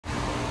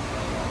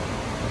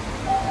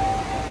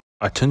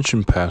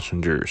Attention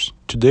passengers,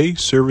 today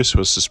service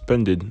was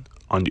suspended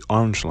on the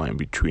Orange Line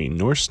between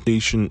North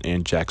Station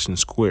and Jackson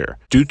Square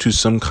due to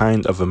some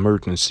kind of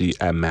emergency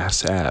at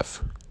Mass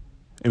Ave,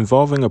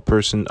 involving a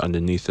person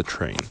underneath the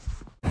train.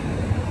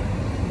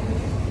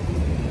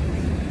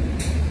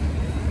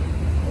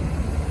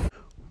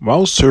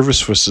 While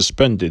service was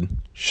suspended,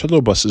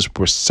 shuttle buses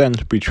were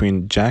sent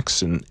between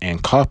Jackson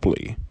and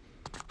Copley.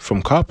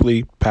 From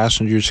Copley,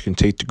 passengers can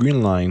take the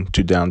Green Line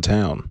to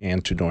downtown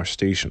and to North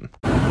Station.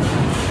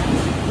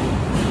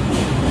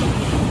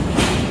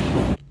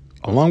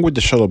 Along with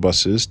the shuttle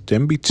buses, the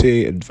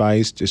MBTA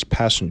advised its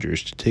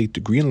passengers to take the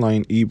Green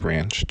Line E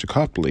branch to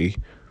Copley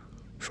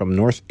from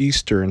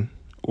Northeastern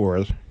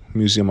or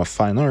Museum of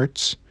Fine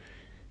Arts,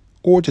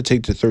 or to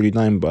take the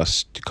 39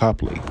 bus to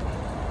Copley.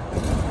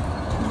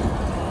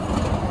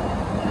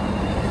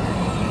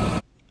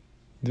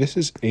 This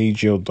is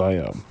AJL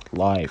Diab,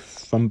 live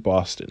from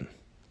Boston.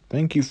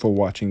 Thank you for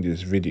watching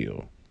this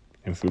video,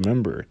 and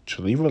remember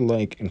to leave a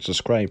like and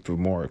subscribe for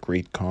more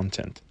great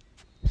content.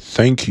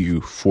 Thank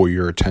you for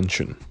your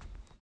attention.